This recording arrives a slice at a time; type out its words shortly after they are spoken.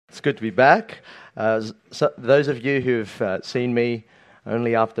good to be back. So those of you who've seen me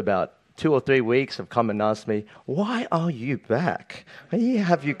only after about 2 or 3 weeks have come and asked me, why are you back? Why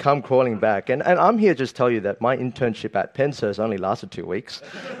have you come crawling back? And I'm here just to tell you that my internship at Penshurst only lasted 2 weeks.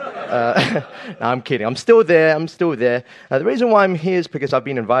 No, I'm kidding. I'm still there. The reason why I'm here is because I've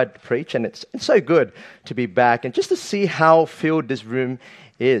been invited to preach, and it's so good to be back and just to see how filled this room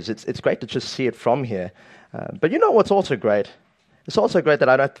is. It's great to just see it from here. But you know what's also great? It's also great that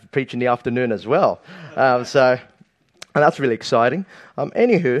I don't have to preach in the afternoon as well. And that's really exciting.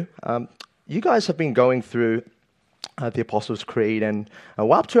 Anywho, you guys have been going through the Apostles' Creed, and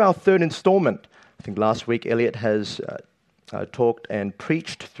we're up to our third installment. I think last week Elliot has talked and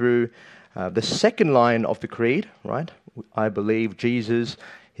preached through the second line of the Creed, right? I believe Jesus,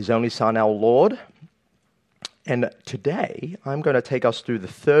 His only Son, our Lord. And today I'm going to take us through the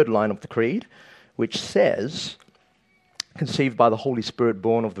third line of the Creed, which says, conceived by the Holy Spirit,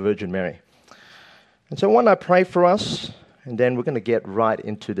 born of the Virgin Mary. And so I want to pray for us, and then we're going to get right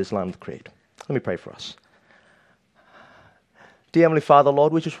into this line of the Creed. Let me pray for us. Dear Heavenly Father,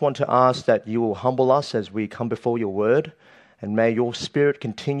 Lord, we just want to ask that you will humble us as we come before your word, and may your Spirit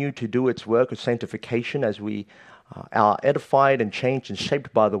continue to do its work of sanctification as we are edified and changed and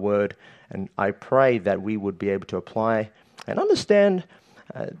shaped by the word. And I pray that we would be able to apply and understand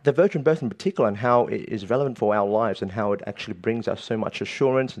the virgin birth in particular, and how it is relevant for our lives, and how it actually brings us so much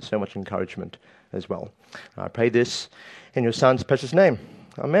assurance and so much encouragement as well. I pray this in your Son's precious name.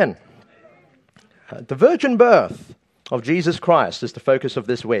 Amen. The virgin birth of Jesus Christ is the focus of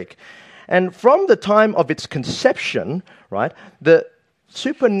this week. And from the time of its conception, right, the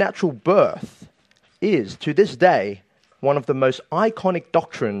supernatural birth is, to this day, one of the most iconic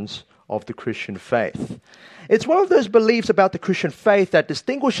doctrines of the Christian faith. It's one of those beliefs about the Christian faith that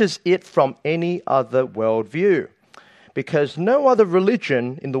distinguishes it from any other worldview, because no other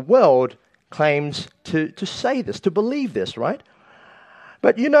religion in the world claims to say this, to believe this, right?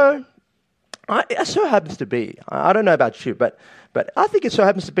 But you know, it so happens to be, I don't know about you, but I think it so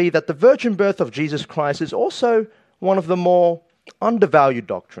happens to be that the virgin birth of Jesus Christ is also one of the more undervalued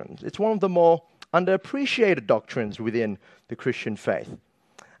doctrines. It's one of the more underappreciated doctrines within the Christian faith.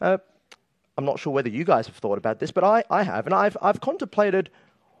 I'm not sure whether you guys have thought about this, but I have, and I've contemplated,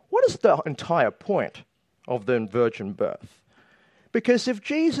 what is the entire point of the virgin birth? Because if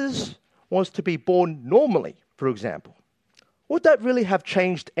Jesus was to be born normally, for example, would that really have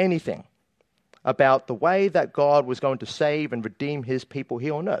changed anything about the way that God was going to save and redeem his people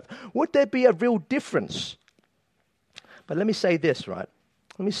here on earth? Would there be a real difference? But let me say this, right?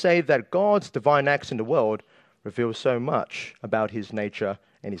 Let me say that God's divine acts in the world reveal so much about his nature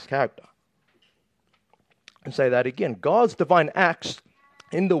and his character. And say that again. God's divine acts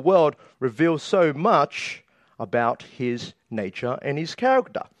in the world reveal so much about his nature and his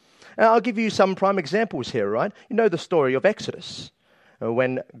character. And I'll give you some prime examples here, right? You know the story of Exodus,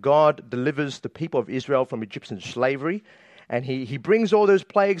 when God delivers the people of Israel from Egyptian slavery, and he brings all those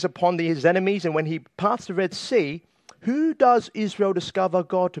plagues upon his enemies, and when he parts the Red Sea, who does Israel discover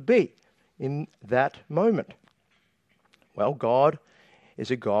God to be in that moment? Well, God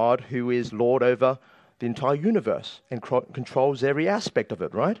is a God who is Lord over the entire universe and controls every aspect of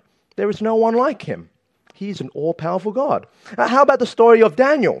it, right? There is no one like him. He's an all-powerful God. How about the story of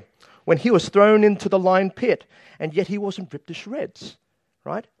Daniel, when he was thrown into the lion pit, and yet he wasn't ripped to shreds,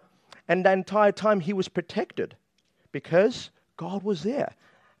 right? And the entire time he was protected because God was there.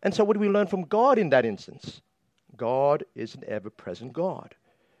 And so what do we learn from God in that instance? God is an ever-present God.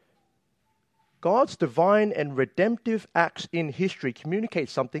 God's divine and redemptive acts in history communicate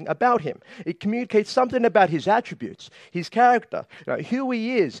something about him. It communicates something about his attributes, his character, who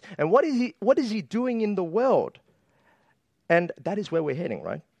he is, and what is he doing in the world. And that is where we're heading,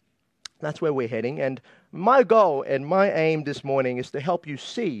 right? That's where we're heading. And my goal and my aim this morning is to help you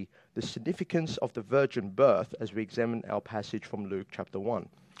see the significance of the virgin birth as we examine our passage from Luke chapter 1.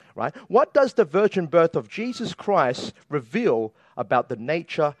 Right? What does the virgin birth of Jesus Christ reveal about the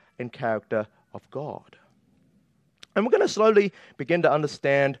nature and character of God? And we're going to slowly begin to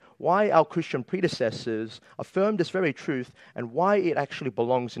understand why our Christian predecessors affirmed this very truth and why it actually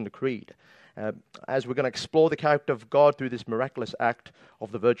belongs in the Creed. As we're going to explore the character of God through this miraculous act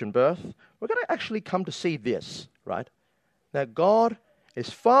of the virgin birth, we're going to actually come to see this, right? That God is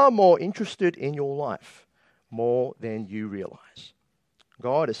far more interested in your life, more than you realize.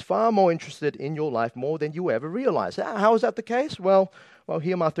 God is far more interested in your life more than you ever realize. How is that the case? Well,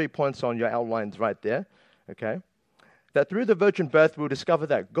 here are my 3 points on your outlines right there, okay? That through the virgin birth, we'll discover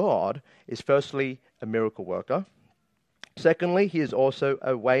that God is firstly a miracle worker. Secondly, he is also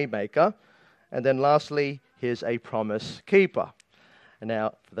a way maker. And then lastly, he is a promise keeper. And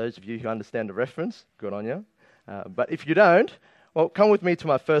now, for those of you who understand the reference, good on you. But if you don't, well, come with me to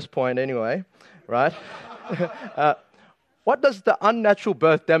my first point anyway, right? What does the unnatural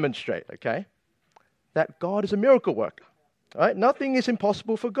birth demonstrate, okay? That God is a miracle worker, right? Nothing is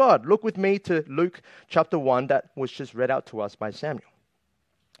impossible for God. Look with me to Luke chapter 1 that was just read out to us by Samuel.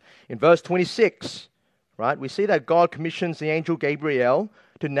 In verse 26, right, we see that God commissions the angel Gabriel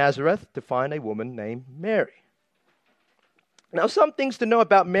to Nazareth to find a woman named Mary. Now, some things to know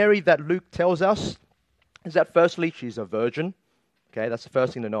about Mary that Luke tells us is that firstly, she's a virgin. Okay, that's the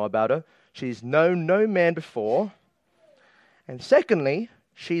first thing to know about her. She's known no man before. And secondly,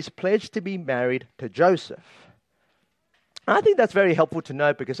 she's pledged to be married to Joseph. I think that's very helpful to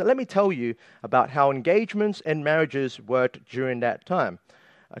know because let me tell you about how engagements and marriages worked during that time.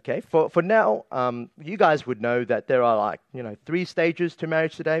 Okay, for now, you guys would know that there are 3 stages to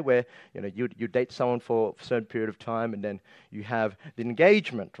marriage today where, you date someone for a certain period of time and then you have the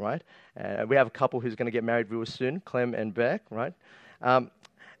engagement, right? We have a couple who's going to get married real soon, Clem and Beck, right? And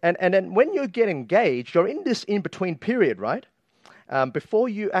then when you get engaged, you're in this in-between period, right? Before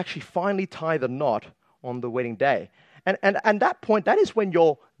you actually finally tie the knot on the wedding day. And at that point, that is when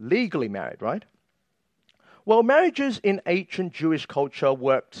you're legally married, right? Well, marriages in ancient Jewish culture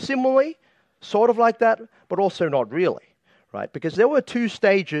worked similarly, sort of like that, but also not really, right? Because there were 2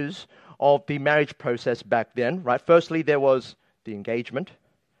 stages of the marriage process back then, right? Firstly, there was the engagement,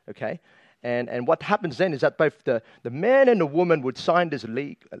 okay? And what happens then is that both the man and the woman would sign this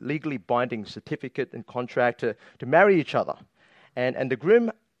legally binding certificate and contract to marry each other. And the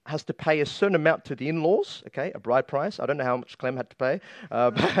groom has to pay a certain amount to the in-laws, okay, a bride price. I don't know how much Clem had to pay.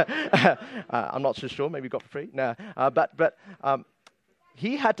 I'm not so sure. Maybe he got for free. No, but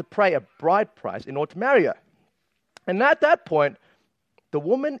he had to pay a bride price in order to marry her. And at that point, the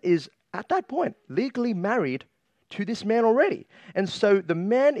woman is, at that point, legally married to this man already. And so the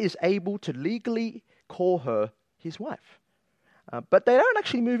man is able to legally call her his wife. But they don't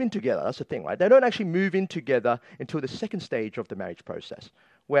actually move in together. That's the thing, right? They don't actually move in together until the second stage of the marriage process,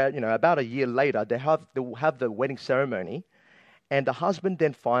 where, about a year later, they will have the wedding ceremony, and the husband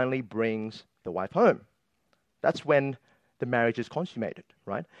then finally brings the wife home. That's when the marriage is consummated,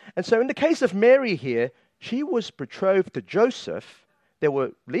 right? And so in the case of Mary here, she was betrothed to Joseph. They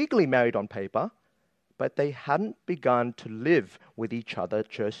were legally married on paper, but they hadn't begun to live with each other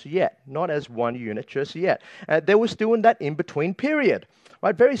just yet, not as one unit just yet. They were still in that in-between period,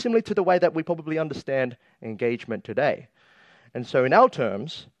 right? Very similar to the way that we probably understand engagement today. And so in our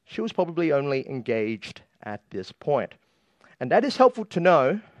terms, she was probably only engaged at this point. And that is helpful to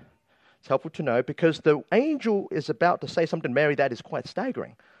know. It's helpful to know because the angel is about to say something to Mary that is quite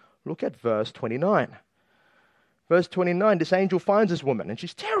staggering. Look at verse 29. Verse 29, this angel finds this woman and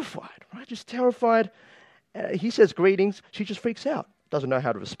she's terrified, right? She's terrified. He says greetings. She just freaks out. Doesn't know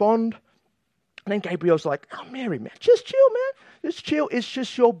how to respond. And then Gabriel's like, oh, Mary, man, just chill, man. Just chill. It's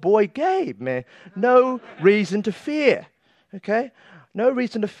just your boy Gabe, man. No reason to fear, okay? No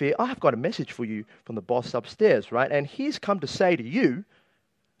reason to fear. I've got a message for you from the boss upstairs, right? And he's come to say to you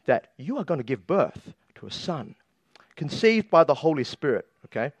that you are going to give birth to a son, conceived by the Holy Spirit,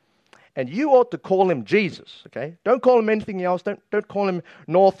 okay? And you ought to call him Jesus, okay? Don't call him anything else. Don't call him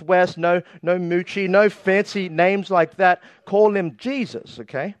Northwest, no Moochie, no fancy names like that. Call him Jesus,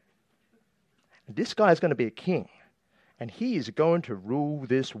 okay? And this guy is going to be a king. And he is going to rule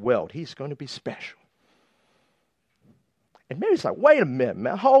this world. He's going to be special. And Mary's like, wait a minute,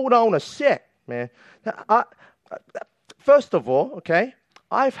 man. Hold on a sec, man. First of all, okay,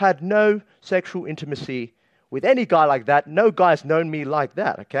 I've had no sexual intimacy with any guy like that. No guy's known me like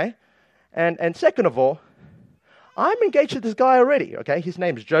that, okay? And second of all, I'm engaged to this guy already, okay? His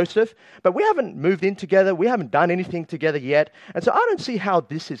name's Joseph, but we haven't moved in together. We haven't done anything together yet. And so I don't see how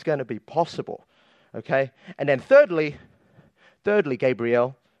this is going to be possible, okay? And then thirdly,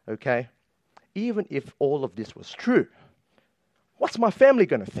 Gabriel, okay, even if all of this was true, what's my family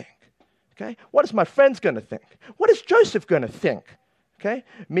going to think, okay? What is my friends going to think? What is Joseph going to think, okay?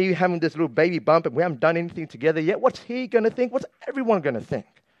 Me having this little baby bump and we haven't done anything together yet, what's he going to think? What's everyone going to think?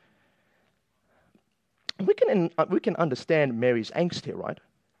 We can understand Mary's angst here, right?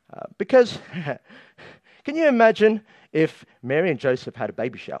 Because can you imagine if Mary and Joseph had a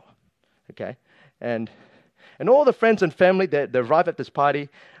baby shower, okay? And all the friends and family, they arrive at this party,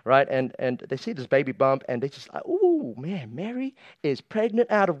 right? And they see this baby bump, and they just like, ooh, man, Mary is pregnant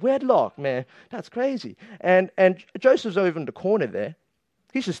out of wedlock, man. That's crazy. And Joseph's over in the corner there.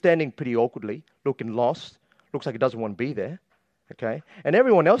 He's just standing pretty awkwardly, looking lost. Looks like he doesn't want to be there, okay? And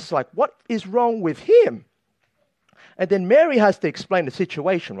everyone else is like, what is wrong with him? And then Mary has to explain the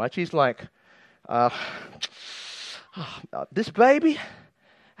situation, right? She's like, This baby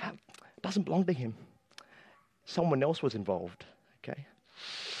doesn't belong to him. Someone else was involved, okay?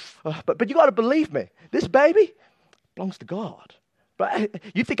 But you got to believe me. This baby belongs to God. But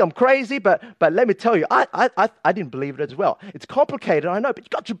you think I'm crazy, but let me tell you, I didn't believe it as well. It's complicated, I know, but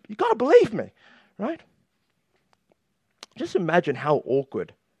you got to believe me, right? Just imagine how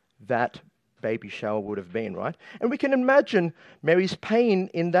awkward that baby shower would have been, right? And we can imagine Mary's pain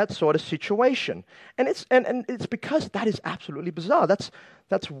in that sort of situation. And it's because that is absolutely bizarre.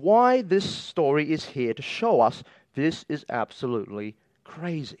 That's why this story is here to show us this is absolutely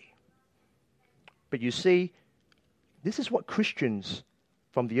crazy. But you see, this is what Christians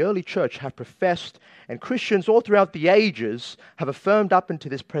from the early church have professed, and Christians all throughout the ages have affirmed up into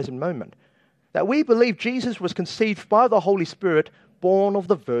this present moment. That we believe Jesus was conceived by the Holy Spirit, born of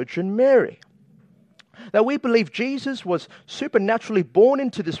the Virgin Mary. That we believe Jesus was supernaturally born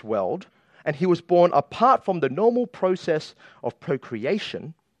into this world, and he was born apart from the normal process of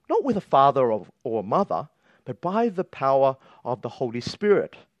procreation, not with a father or a mother, but by the power of the Holy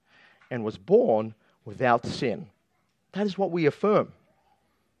Spirit, and was born without sin. That is what we affirm.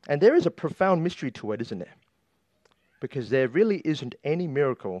 And there is a profound mystery to it, isn't there? Because there really isn't any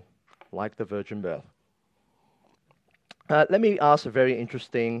miracle like the virgin birth. Let me ask a very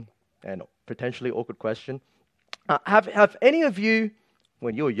interesting and potentially awkward question. Have any of you,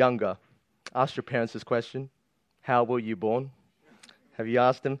 when you were younger, asked your parents this question? How were you born? Have you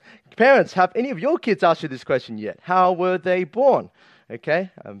asked them? Parents, have any of your kids asked you this question yet? How were they born? Okay,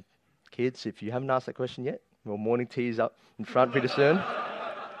 kids, if you haven't asked that question yet, well, morning tea is up in front pretty soon.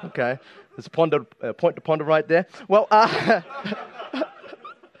 Okay, there's a point to ponder right there. Well, I'll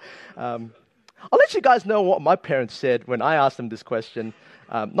let you guys know what my parents said when I asked them this question.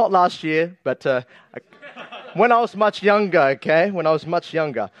 Not last year, but when I was much younger, okay? When I was much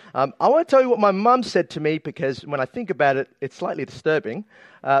younger. I won't tell you what my mum said to me because when I think about it, it's slightly disturbing.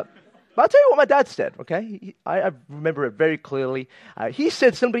 But I'll tell you what my dad said, okay? I remember it very clearly. He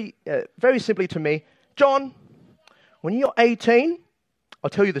said very simply to me, John, when you're 18, I'll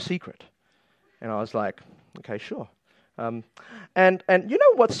tell you the secret. And I was like, okay, sure. And you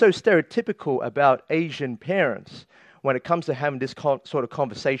know what's so stereotypical about Asian parents when it comes to having this sort of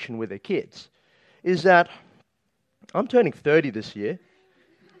conversation with their kids is that I'm turning 30 this year,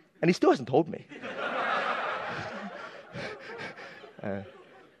 and he still hasn't told me.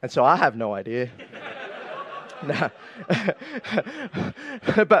 And so I have no idea. No.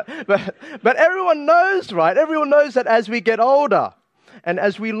 but everyone knows, right? Everyone knows that as we get older, and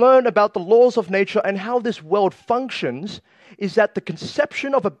as we learn about the laws of nature and how this world functions, is that the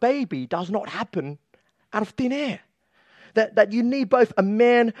conception of a baby does not happen out of thin air. That you need both a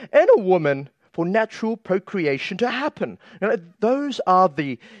man and a woman for natural procreation to happen. Now, those are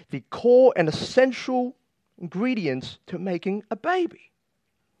the core and essential ingredients to making a baby.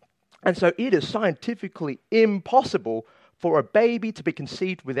 And so it is scientifically impossible for a baby to be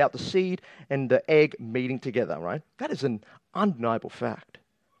conceived without the seed and the egg meeting together, right? That is an undeniable fact,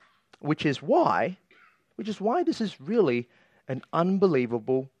 which is why this is really an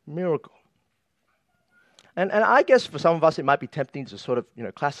unbelievable miracle. And I guess for some of us it might be tempting to sort of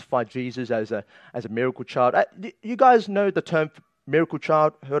classify Jesus as a miracle child. You guys know the term miracle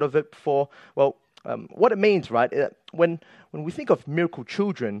child? Heard of it before? Well, what it means, right? When we think of miracle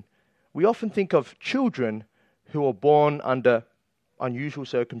children, we often think of children who are born under unusual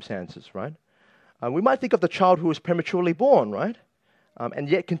circumstances, right? We might think of the child who was prematurely born, right? And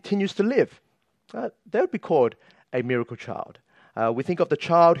yet continues to live. They would be called a miracle child. We think of the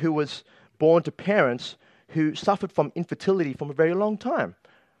child who was born to parents who suffered from infertility from a very long time,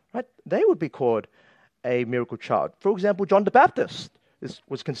 right? They would be called a miracle child. For example, John the Baptist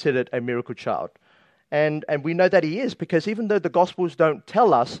was considered a miracle child. And we know that he is because even though the Gospels don't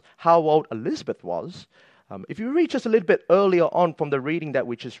tell us how old Elizabeth was, if you read just a little bit earlier on from the reading that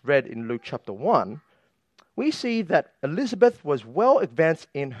we just read in Luke chapter 1, we see that Elizabeth was well advanced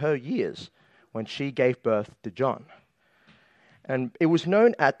in her years when she gave birth to John. And it was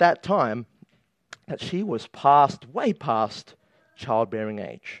known at that time that she was way past childbearing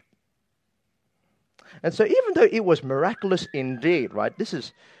age. And so even though it was miraculous indeed, right,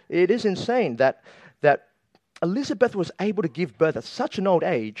 it is insane that Elizabeth was able to give birth at such an old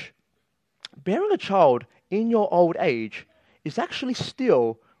age. Bearing a child in your old age is actually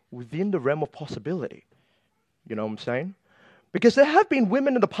still within the realm of possibility. You know what I'm saying? Because there have been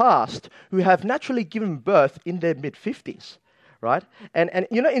women in the past who have naturally given birth in their mid-50s, right? And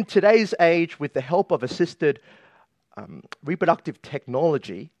in today's age, with the help of assisted reproductive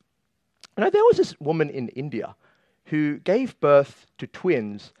technology, there was this woman in India who gave birth to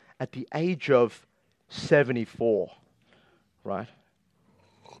twins at the age of 74. right?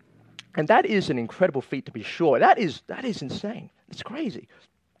 And that is an incredible feat to be sure. That is insane. It's crazy.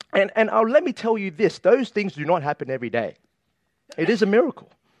 And let me tell you this, those things do not happen every day. It is a miracle.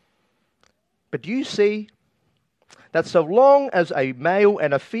 But do you see that so long as a male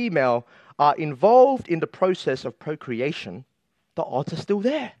and a female are involved in the process of procreation, the odds are still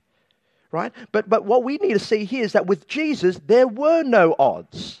there, right? But what we need to see here is that with Jesus, there were no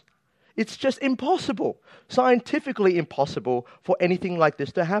odds. It's just impossible, scientifically impossible for anything like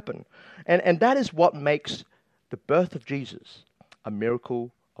this to happen. And that is what makes the birth of Jesus a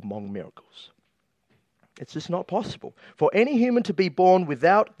miracle among miracles. It's just not possible for any human to be born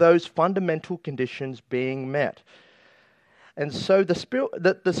without those fundamental conditions being met. And so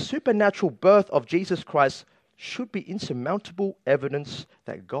the supernatural birth of Jesus Christ should be insurmountable evidence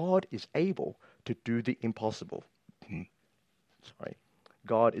that God is able to do the impossible.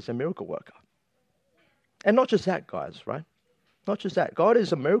 God is a miracle worker. And not just that, guys, right? Not just that. God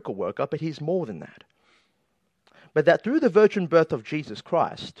is a miracle worker, but he's more than that. But that through the virgin birth of Jesus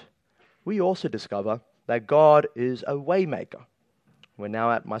Christ, we also discover that God is a waymaker. We're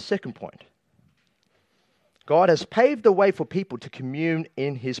now at my second point. God has paved the way for people to commune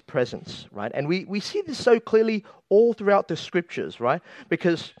in his presence, right? And we see this so clearly all throughout the scriptures, right?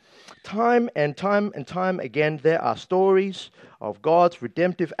 Because time and time again, there are stories of God's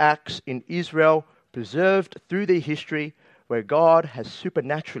redemptive acts in Israel preserved through their history where God has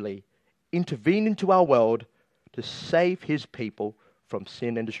supernaturally intervened into our world to save his people from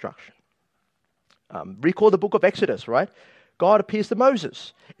sin and destruction. Recall the book of Exodus, right? God appears to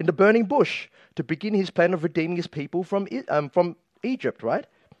Moses in the burning bush to begin his plan of redeeming his people from Egypt, right?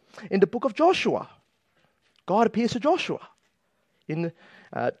 In the book of Joshua, God appears to Joshua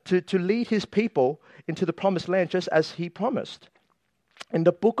to lead his people into the promised land just as he promised. In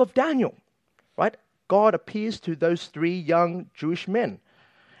the book of Daniel, right? God appears to those 3 young Jewish men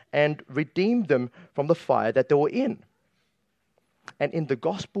and redeemed them from the fire that they were in. And in the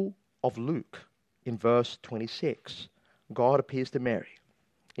Gospel of Luke, in verse 26, God appears to Mary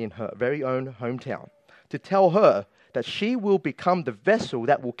in her very own hometown to tell her that she will become the vessel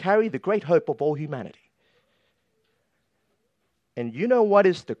that will carry the great hope of all humanity. And you know what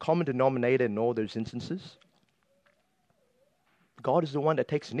is the common denominator in all those instances? God is the one that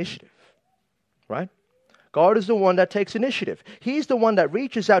takes initiative, right? God is the one that takes initiative. He's the one that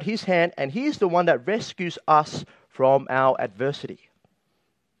reaches out his hand, and he's the one that rescues us from our adversity.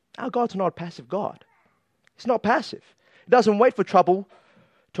 Our God's not a passive God. He's not passive. He doesn't wait for trouble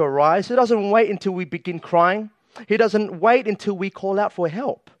to arise. He doesn't wait until we begin crying. He doesn't wait until we call out for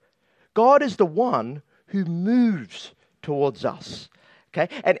help. God is the one who moves towards us. Okay?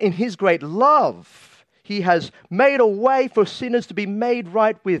 And in his great love, he has made a way for sinners to be made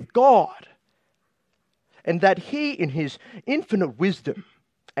right with God. And that he, in his infinite wisdom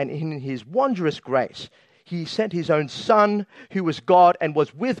and in his wondrous grace, he sent his own Son, who was God and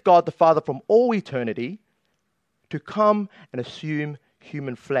was with God the Father from all eternity, to come and assume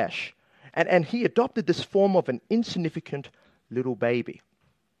human flesh. And he adopted this form of an insignificant little baby.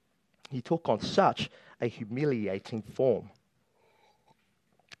 He took on such a humiliating form.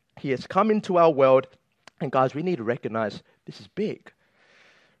 He has come into our world, and guys, we need to recognize this is big,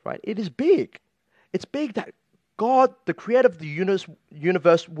 right? It is big. It's big that God, the creator of the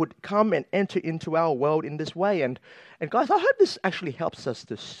universe, would come and enter into our world in this way. And guys, I hope this actually helps us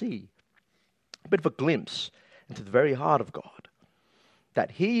to see a bit of a glimpse into the very heart of God.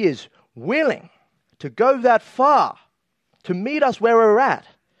 That he is willing to go that far to meet us where we're at.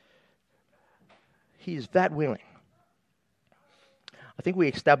 He is that willing. I think we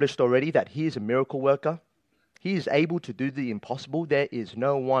established already that he is a miracle worker. He is able to do the impossible. There is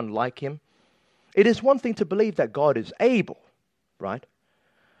no one like him. It is one thing to believe that God is able, right?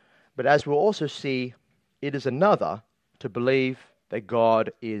 But as we'll also see, it is another to believe that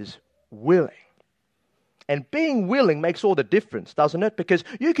God is willing. And being willing makes all the difference, doesn't it? Because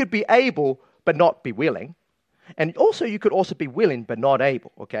you could be able but not be willing. And also you could also be willing but not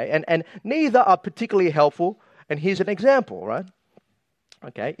able, okay? And neither are particularly helpful. And here's an example, right?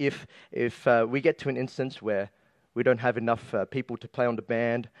 Okay, if we get to an instance where we don't have enough people to play on the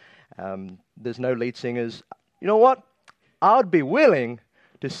band, there's no lead singers, you know what? I'd be willing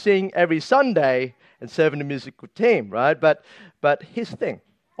to sing every Sunday and serve in the musical team, right? But here's the thing.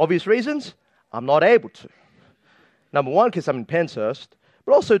 Obvious reasons, I'm not able to. Number one, because I'm in Penshurst.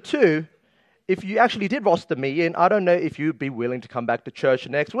 But also, two, if you actually did roster me in, I don't know if you'd be willing to come back to church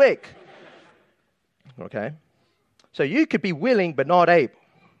next week. Okay? So you could be willing but not able.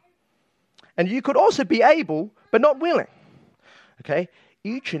 And you could also be able but not willing. Okay?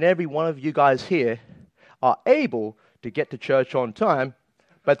 Each and every one of you guys here are able to get to church on time,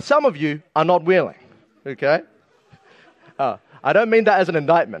 but some of you are not willing, okay? I don't mean that as an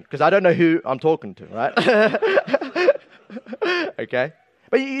indictment, because I don't know who I'm talking to, right? Okay?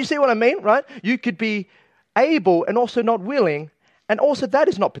 But you see what I mean, right? You could be able and also not willing, and also that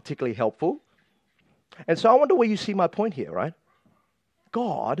is not particularly helpful. And so I wonder where you see my point here, right?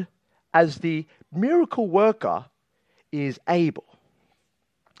 God, as the miracle worker, is able.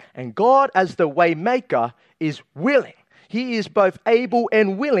 And God, as the way maker, is willing. He is both able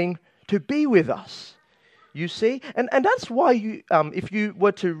and willing to be with us. You see? And that's why if you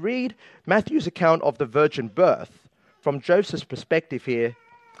were to read Matthew's account of the virgin birth, from Joseph's perspective here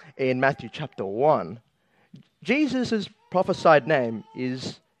in Matthew chapter 1, Jesus' prophesied name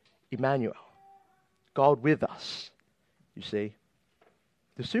is Emmanuel, God with us. You see?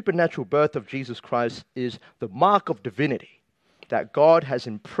 The supernatural birth of Jesus Christ is the mark of divinity that God has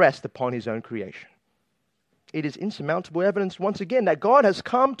impressed upon his own creation. It is insurmountable evidence, once again, that God has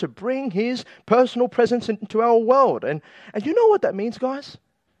come to bring his personal presence into our world. And you know what that means, guys?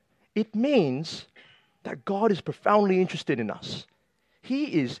 It means that God is profoundly interested in us.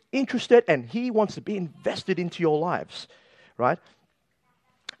 He is interested and he wants to be invested into your lives, right?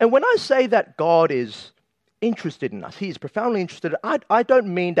 And when I say that God is interested in us, he is profoundly interested, I don't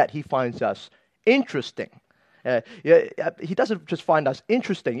mean that he finds us interesting. He doesn't just find us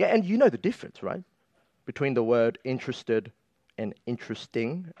interesting. Yeah, and you know the difference, right? Between the word interested and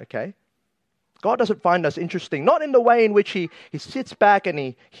interesting, okay? God doesn't find us interesting, not in the way in which he sits back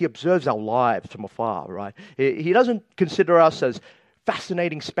and he observes our lives from afar, right? He doesn't consider us as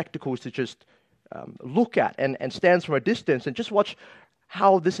fascinating spectacles to just look at and stands from a distance and just watch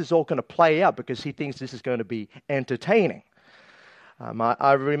how this is all going to play out because he thinks this is going to be entertaining.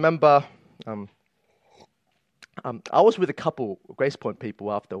 I remember I was with a couple Grace Point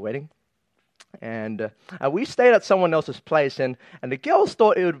people after the wedding. And we stayed at someone else's place, and the girls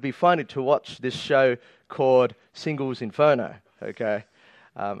thought it would be funny to watch this show called Singles Inferno, okay?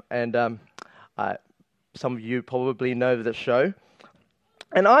 Some of you probably know the show.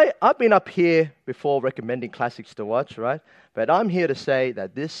 And I've been up here before recommending classics to watch, right? But I'm here to say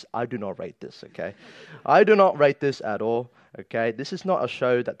that I do not rate this, okay? I do not rate this at all, okay? This is not a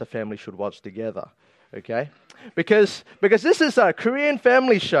show that the family should watch together, okay? Because this is a Korean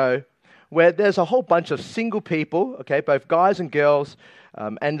family show where there's a whole bunch of single people, okay, both guys and girls,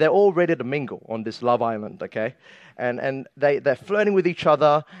 and they're all ready to mingle on this Love Island, okay? And they're flirting with each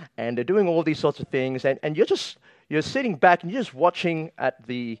other, and they're doing all these sorts of things, and you're sitting back and you're just watching at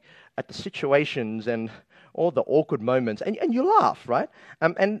the situations and all the awkward moments, and you laugh, right?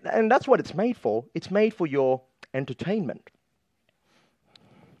 And that's what it's made for. It's made for your entertainment.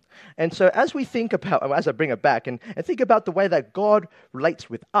 And so as I bring it back and think about the way that God relates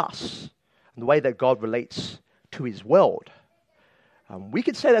with us, and the way that God relates to his world, we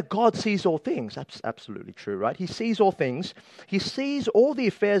could say that God sees all things. That's absolutely true, right? He sees all things. He sees all the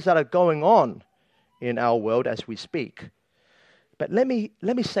affairs that are going on in our world as we speak. But let me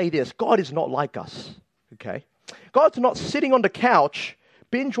say this. God is not like us, okay? God's not sitting on the couch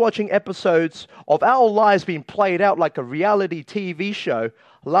binge-watching episodes of our lives being played out like a reality TV show,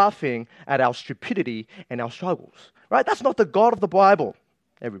 laughing at our stupidity and our struggles, right? That's not the God of the Bible,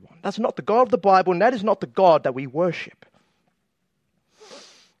 everyone. That's not the God of the Bible, and that is not the God that we worship.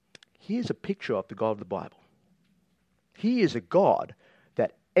 Here's a picture of the God of the Bible. He is a God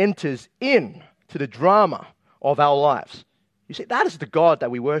that enters in to the drama of our lives. You see, that is the God that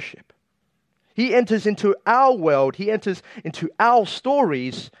we worship. He enters into our world, he enters into our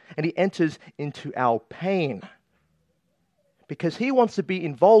stories, and he enters into our pain. Because he wants to be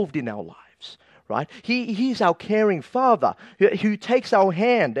involved in our lives, right? He's our caring Father who takes our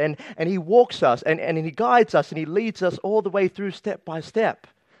hand and he walks us and he guides us and he leads us all the way through step by step.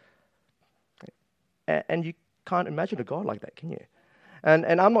 And you can't imagine a God like that, can you? And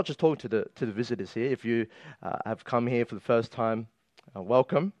I'm not just talking to the visitors here. If you have come here for the first time,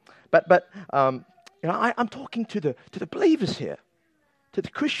 welcome. But I'm talking to the believers here, to the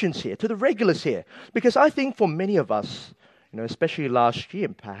Christians here, to the regulars here, because I think for many of us, especially last year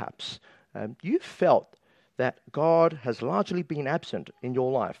perhaps, you felt that God has largely been absent in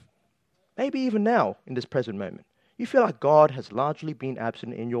your life. Maybe even now in this present moment. You feel like God has largely been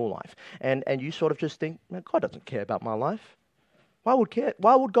absent in your life. And you sort of just think, God doesn't care about my life. Why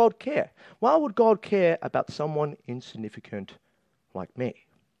would God care? Why would God care about someone insignificant like me?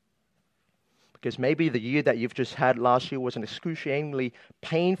 Because maybe the year that you've just had last year was an excruciatingly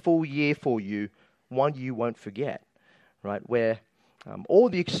painful year for you, one you won't forget, right? Where all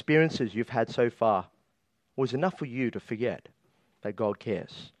the experiences you've had so far was enough for you to forget that God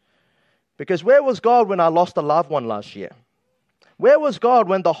cares. Because where was God when I lost a loved one last year? Where was God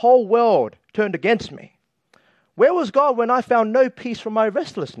when the whole world turned against me? Where was God when I found no peace from my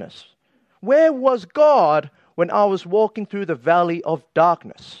restlessness? Where was God when I was walking through the valley of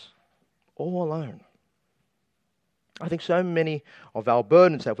darkness, all alone? I think so many of our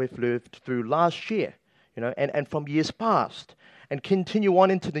burdens that we've lived through last year, and from years past, and continue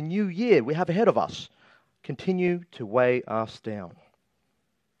on into the new year we have ahead of us, continue to weigh us down.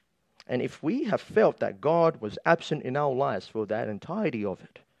 And if we have felt that God was absent in our lives for that entirety of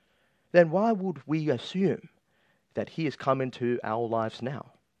it, then why would we assume that He has come into our lives now?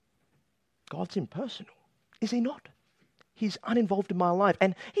 God's impersonal, is He not? He's uninvolved in my life,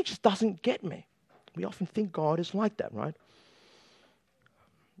 and He just doesn't get me. We often think God is like that, right?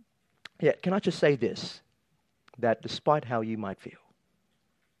 Yeah, can I just say this? That despite how you might feel,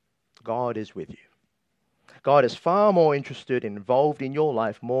 God is with you. God is far more interested and involved in your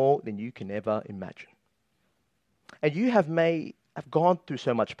life more than you can ever imagine. And you have gone through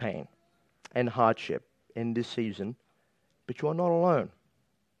so much pain and hardship in this season, but you are not alone.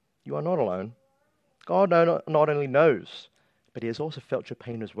 You are not alone. God not only knows, but He has also felt your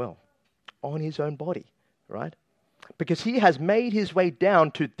pain as well on His own body, right? Because He has made His way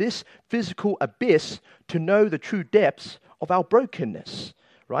down to this physical abyss to know the true depths of our brokenness,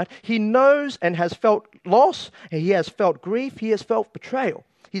 right? He knows and has felt loss, and He has felt grief, He has felt betrayal,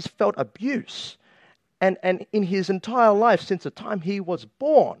 He's felt abuse. And in His entire life, since the time He was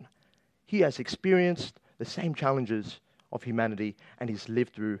born, He has experienced the same challenges of humanity, and He's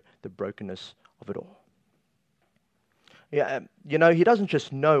lived through the brokenness of it all. Yeah, He doesn't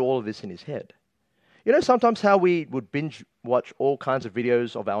just know all of this in His head. Sometimes how we would binge watch all kinds of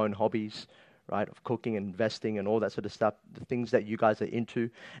videos of our own hobbies, right, of cooking and investing and all that sort of stuff, the things that you guys are into.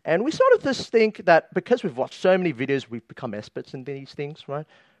 And we sort of just think that because we've watched so many videos, we've become experts in these things, right?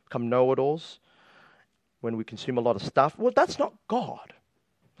 Become know-it-alls when we consume a lot of stuff. Well, that's not God.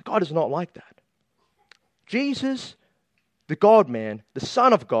 God is not like that. Jesus, the God-man, the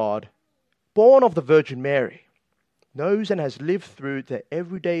Son of God, born of the Virgin Mary, knows and has lived through the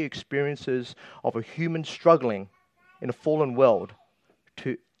everyday experiences of a human struggling in a fallen world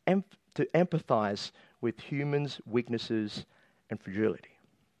to empathize with humans' weaknesses and fragility.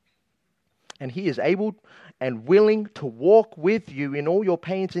 And He is able and willing to walk with you in all your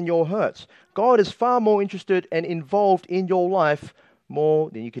pains and your hurts. God is far more interested and involved in your life more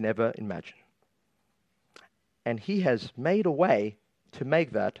than you can ever imagine. And He has made a way to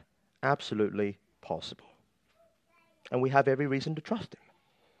make that absolutely possible. And we have every reason to trust Him.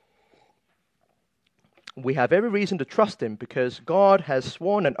 We have every reason to trust Him because God has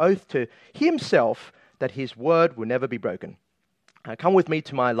sworn an oath to Himself that His word will never be broken. Come with me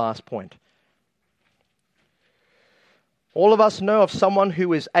to my last point. All of us know of someone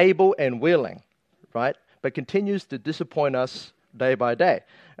who is able and willing, right, but continues to disappoint us day by day.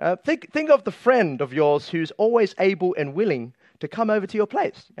 Think of the friend of yours who's always able and willing to come over to your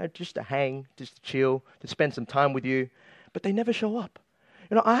place, just to hang, just to chill, to spend some time with you, but they never show up.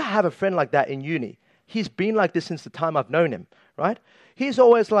 I have a friend like that in uni. He's been like this since the time I've known him, right? He's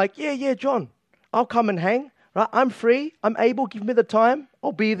always like, yeah, John, I'll come and hang, right? I'm free, I'm able, give me the time,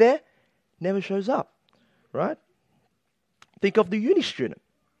 I'll be there. Never shows up, right? Think of the uni student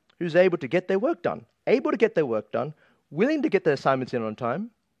who's able to get their work done, willing to get their assignments in on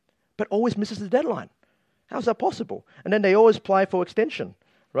time, but always misses the deadline. How's that possible? And then they always apply for extension,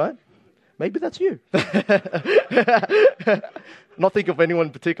 right? Maybe that's you. Not think of anyone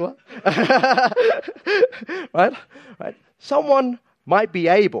in particular. Right? Someone might be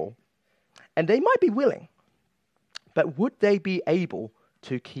able, and they might be willing, but would they be able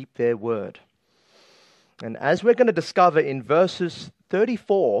to keep their word? And as we're going to discover in verses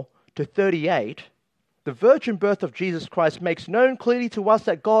 34 to 38, the virgin birth of Jesus Christ makes known clearly to us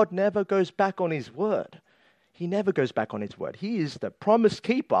that God never goes back on His word. He never goes back on His word. He is the promise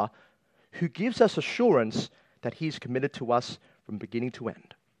keeper who gives us assurance that He is committed to us from beginning to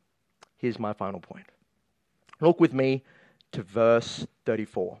end. Here's my final point. Look with me to verse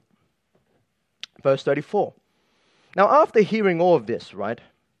 34. Verse 34. Now, after hearing all of this, right,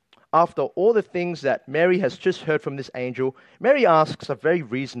 after all the things that Mary has just heard from this angel, Mary asks a very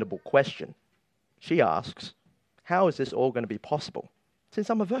reasonable question. She asks, how is this all going to be possible since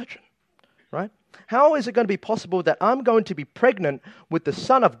I'm a virgin, right? How is it going to be possible that I'm going to be pregnant with the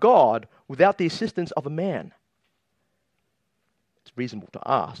Son of God without the assistance of a man? It's reasonable to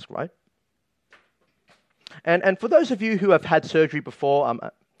ask, right? And for those of you who have had surgery before,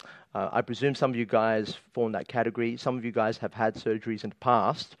 I presume some of you guys fall in that category. Some of you guys have had surgeries in the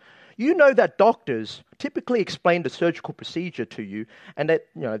past. You know that doctors typically explain the surgical procedure to you, and that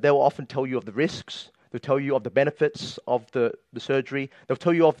they will often tell you of the risks. They'll tell you of the benefits of the surgery. They'll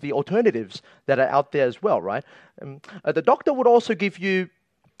tell you of the alternatives that are out there as well, right? The doctor would also give you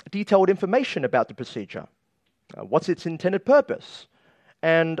detailed information about the procedure, what's its intended purpose,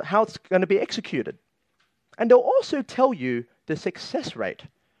 and how it's going to be executed. And they'll also tell you the success rate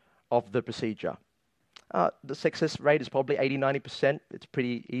of the procedure. The success rate is probably 80-90%. It's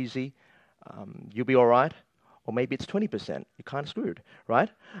pretty easy. You'll be all right. Or maybe it's 20%. You're kind of screwed, right?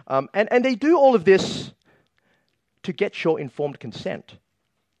 And they do all of this to get your informed consent,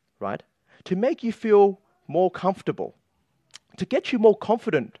 right? To make you feel more comfortable, to get you more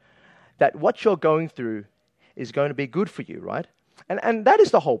confident that what you're going through is going to be good for you, right? And that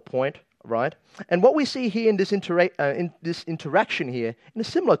is the whole point, right? And what we see here in this interaction here, in a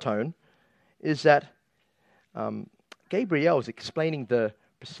similar tone, is that Gabriel is explaining the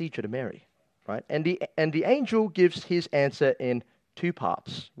procedure to Mary, right? And the angel gives his answer in two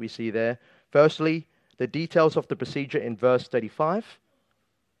parts. We see there, firstly, the details of the procedure in verse 35.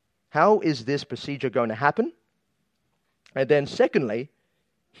 How is this procedure going to happen? And then secondly,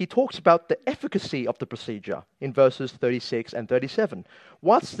 he talks about the efficacy of the procedure in verses 36 and 37.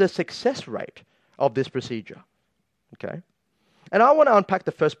 What's the success rate of this procedure? Okay. And I want to unpack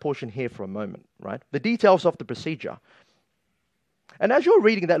the first portion here for a moment, right? The details of the procedure. And as you're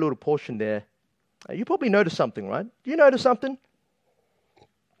reading that little portion there, you probably notice something, right? Do you notice something?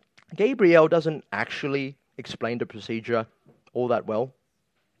 Gabriel doesn't actually explain the procedure all that well,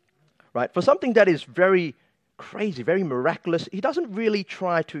 right? For something that is very crazy, very miraculous, he doesn't really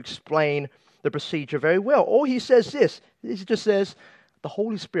try to explain the procedure very well. All he says this, he just says, the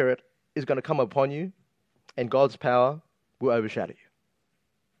Holy Spirit is going to come upon you and God's power will overshadow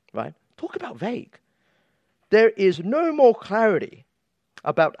you, right? Talk about vague. There is no more clarity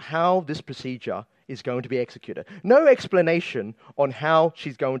about how this procedure is going to be executed. No explanation on how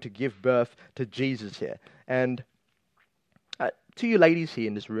she's going to give birth to Jesus here. And to you ladies here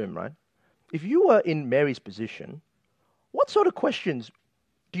in this room, right? If you were in Mary's position, what sort of questions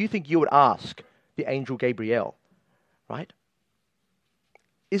do you think you would ask the angel Gabriel, right?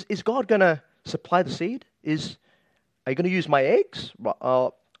 Is God going to supply the seed? Are you going to use my eggs? We're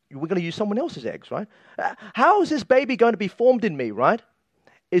going to use someone else's eggs, right? How is this baby going to be formed in me, right?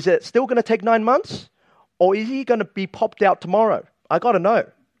 Is it still going to take 9 months? Or is he going to be popped out tomorrow? I got to know,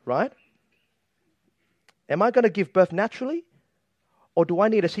 right? Am I going to give birth naturally? Or do I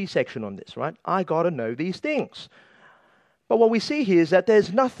need a C-section on this, right? I got to know these things. But what we see here is that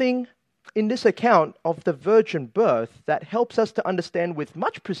there's nothing in this account of the virgin birth that helps us to understand with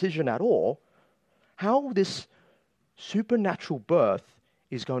much precision at all how this supernatural birth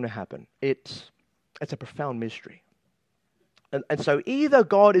is going to happen. It's a profound mystery. And so either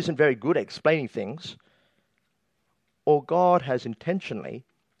God isn't very good at explaining things, or God has intentionally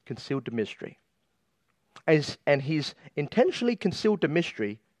concealed the mystery. And he's intentionally concealed the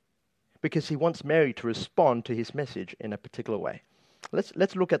mystery because he wants Mary to respond to his message in a particular way.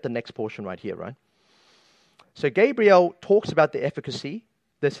 Let's look at the next portion right here, right? So Gabriel talks about the efficacy,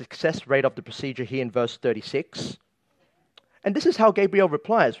 the success rate of the procedure here in verse 36. And this is how Gabriel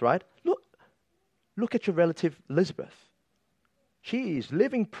replies, right? Look at your relative Elizabeth. She is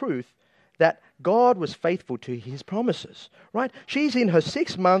living proof that God was faithful to his promises, right? She's in her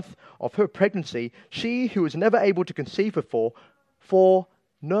 6th month of her pregnancy, she who was never able to conceive before, for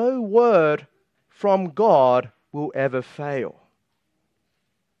no word from God will ever fail.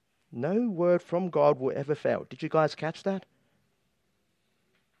 No word from God will ever fail. Did you guys catch that?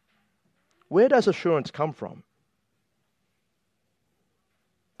 Where does assurance come from?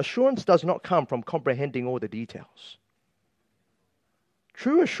 Assurance does not come from comprehending all the details.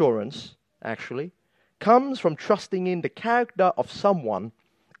 True assurance, actually, comes from trusting in the character of someone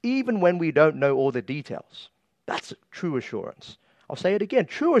even when we don't know all the details. That's true assurance. I'll say it again.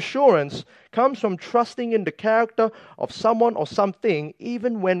 True assurance comes from trusting in the character of someone or something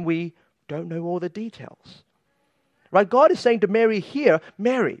even when we don't know all the details. Right? God is saying to Mary here,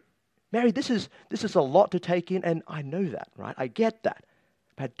 Mary, this is a lot to take in, and I know that, right? I get that.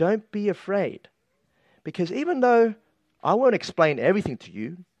 But don't be afraid. Because even though I won't explain everything to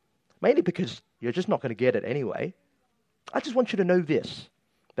you, mainly because you're just not going to get it anyway, I just want you to know this,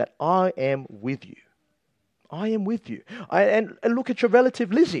 that I am with you. I am with you. And look at your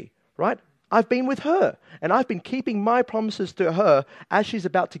relative Lizzie, right? I've been with her, and I've been keeping my promises to her as she's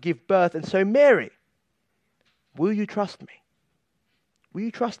about to give birth. And so, Mary, will you trust me? Will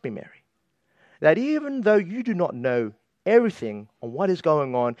you trust me, Mary? That even though you do not know everything on what is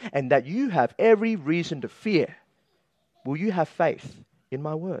going on, and that you have every reason to fear, will you have faith in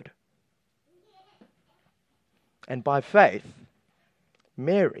my word? And by faith,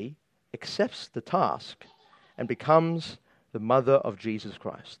 Mary accepts the task and becomes the mother of Jesus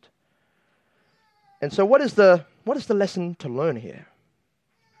Christ. And so what is the lesson to learn here?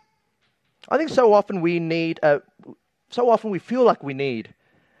 I think so often we feel like we need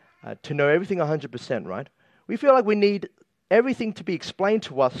to know everything 100%, right? We feel like we need everything to be explained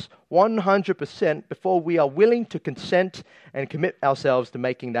to us 100% before we are willing to consent and commit ourselves to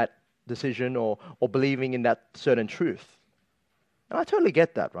making that decision or believing in that certain truth. And I totally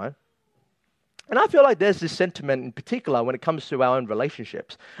get that, right? And I feel like there's this sentiment in particular when it comes to our own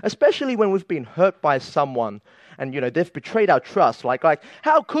relationships, especially when we've been hurt by someone and, they've betrayed our trust. Like,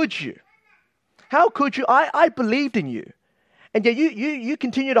 how could you? How could you? I believed in you. And yet you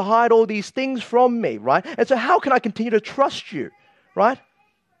continue to hide all these things from me, right? And so how can I continue to trust you, right?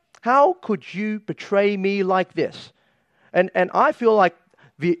 How could you betray me like this? And I feel like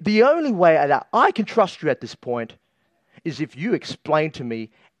the only way that I can trust you at this point is if you explain to me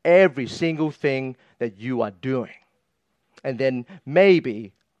every single thing that you are doing. And then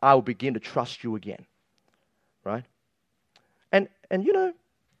maybe I will begin to trust you again, right? And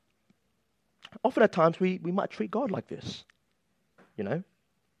often at times we might treat God like this.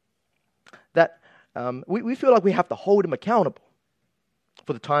 That we feel like we have to hold him accountable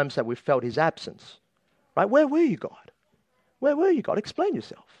for the times that we've felt his absence. Right? Where were you, God? Where were you, God? Explain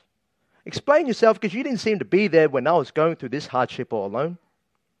yourself. Explain yourself, because you didn't seem to be there when I was going through this hardship all alone.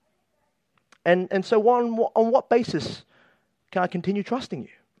 And so on what basis can I continue trusting you?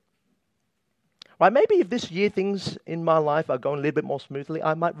 Right? Maybe if this year things in my life are going a little bit more smoothly,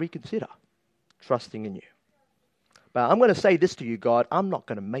 I might reconsider trusting in you. But I'm going to say this to you, God, I'm not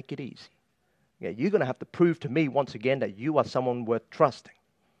going to make it easy. Yeah, you're going to have to prove to me once again that you are someone worth trusting.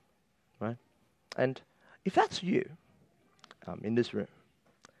 Right? And if that's you in this room,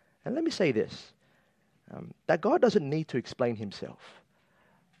 and let me say this, that God doesn't need to explain himself.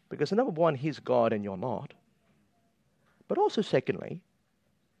 Because number one, he's God and you're not. But also secondly,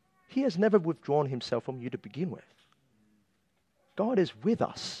 he has never withdrawn himself from you to begin with. God is with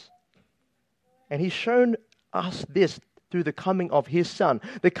us. And he's shown us this through the coming of his Son.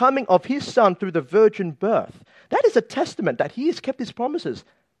 The coming of his Son through the virgin birth. That is a testament that he has kept his promises,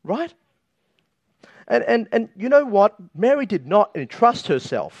 right? And you know what? Mary did not entrust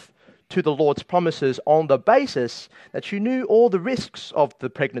herself to the Lord's promises on the basis that she knew all the risks of the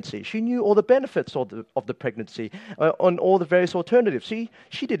pregnancy. She knew all the benefits of the pregnancy, on all the various alternatives. She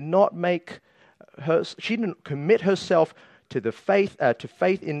did not she didn't commit herself to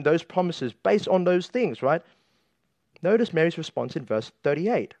faith in those promises based on those things, right? Notice Mary's response in verse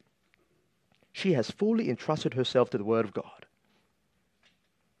 38. She has fully entrusted herself to the Word of God.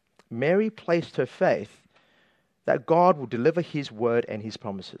 Mary placed her faith that God will deliver his word and his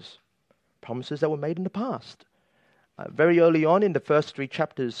promises. Promises that were made in the past. Very early on in the first 3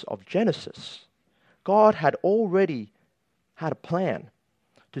 chapters of Genesis, God had already had a plan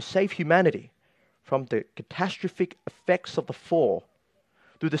to save humanity from the catastrophic effects of the fall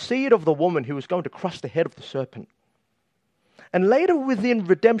through the seed of the woman who was going to crush the head of the serpent. And later within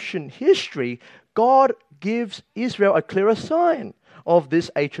redemption history, God gives Israel a clearer sign of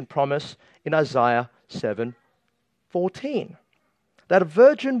this ancient promise in Isaiah 7:14. That a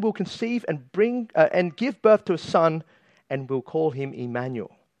virgin will conceive and give birth to a son and will call him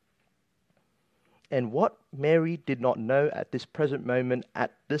Emmanuel. And what Mary did not know at this present moment,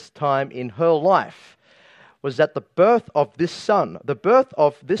 at this time in her life, was that the birth of this Son of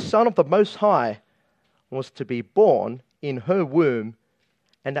the Most High, was to be born in her womb,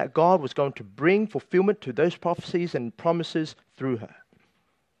 and that God was going to bring fulfillment to those prophecies and promises through her.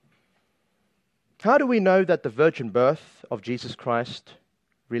 How do we know that the virgin birth of Jesus Christ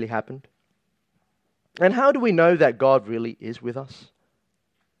really happened? And how do we know that God really is with us?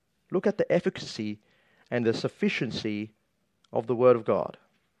 Look at the efficacy and the sufficiency of the Word of God.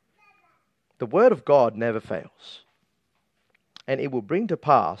 The Word of God never fails, and it will bring to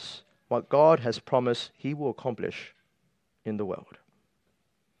pass what God has promised he will accomplish in the world.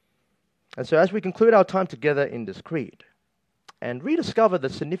 And so as we conclude our time together in this creed and rediscover the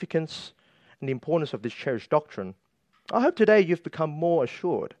significance and the importance of this cherished doctrine, I hope today you've become more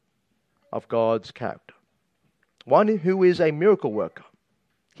assured of God's character. One who is a miracle worker.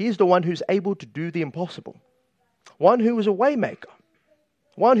 He is the one who's able to do the impossible. One who is a way maker.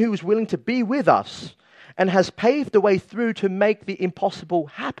 One who is willing to be with us and has paved the way through to make the impossible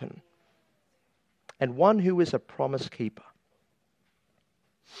happen. And one who is a promise keeper.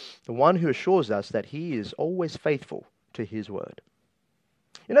 The one who assures us that he is always faithful to his word.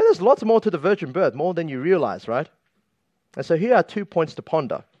 You know, there's lots more to the virgin birth, more than you realize, right? And so here are 2 points to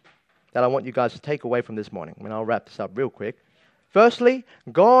ponder. that I want you guys to take away from this morning. And I'll wrap this up real quick. Firstly,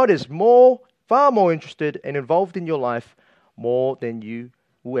 God is far more interested and involved in your life more than you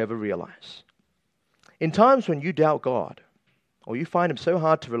will ever realize. In times when you doubt God, or you find Him so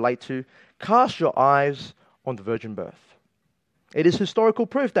hard to relate to, cast your eyes on the virgin birth. It is historical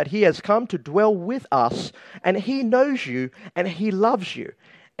proof that He has come to dwell with us, and He knows you, and He loves you.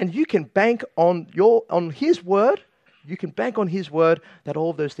 And you can bank on His word. You can bank on His word that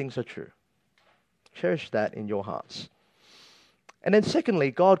all of those things are true. Cherish that in your hearts. And then secondly,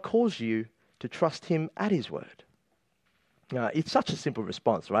 God calls you to trust Him at His word. It's such a simple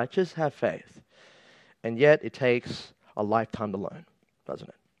response, right? Just have faith. And yet it takes a lifetime to learn, doesn't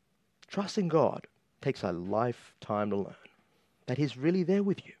it? Trusting God takes a lifetime to learn that He's really there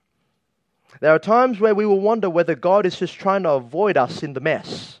with you. There are times where we will wonder whether God is just trying to avoid us in the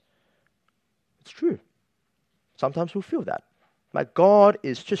mess. It's true. Sometimes we'll feel that. Like God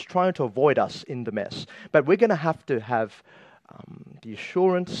is just trying to avoid us in the mess. But we're going to have the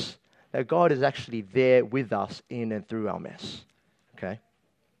assurance that God is actually there with us in and through our mess. Okay?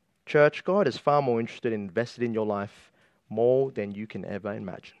 Church, God is far more interested and invested in your life more than you can ever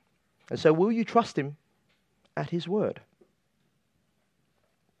imagine. And so will you trust Him at His word?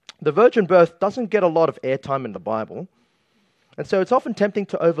 The virgin birth doesn't get a lot of airtime in the Bible, and so it's often tempting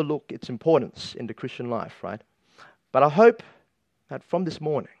to overlook its importance in the Christian life, right? But I hope that from this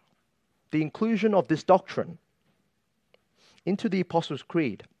morning, the inclusion of this doctrine into the Apostles'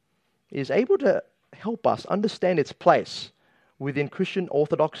 Creed is able to help us understand its place within Christian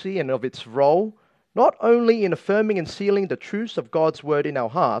orthodoxy and of its role, not only in affirming and sealing the truths of God's word in our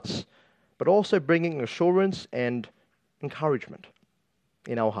hearts, but also bringing assurance and encouragement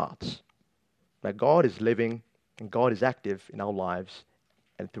in our hearts that God is living and God is active in our lives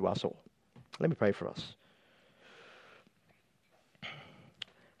and through us all. Let me pray for us.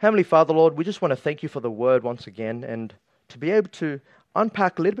 Heavenly Father, Lord, we just want to thank You for the word once again, and to be able to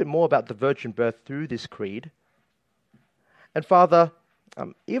unpack a little bit more about the virgin birth through this creed. And Father,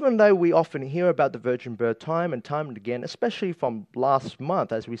 even though we often hear about the virgin birth time and again, especially from last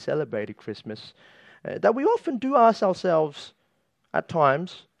month as we celebrated Christmas, that we often do ask ourselves at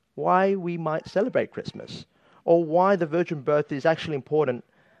times why we might celebrate Christmas, or why the virgin birth is actually important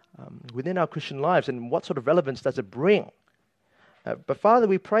within our Christian lives, and what sort of relevance does it bring. But Father,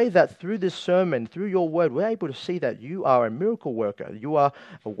 we pray that through this sermon, through Your word, we're able to see that You are a miracle worker, You are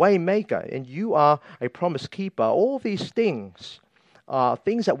a way maker, and You are a promise keeper. All these things are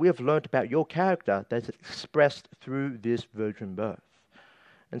things that we have learned about Your character that's expressed through this virgin birth.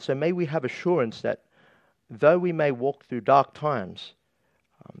 And so may we have assurance that though we may walk through dark times,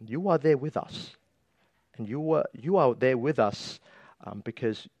 You are there with us. And you are there with us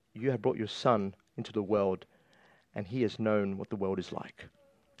because You have brought Your Son into the world, and He has known what the world is like.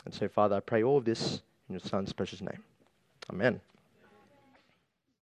 And so, Father, I pray all of this in Your Son's precious name. Amen.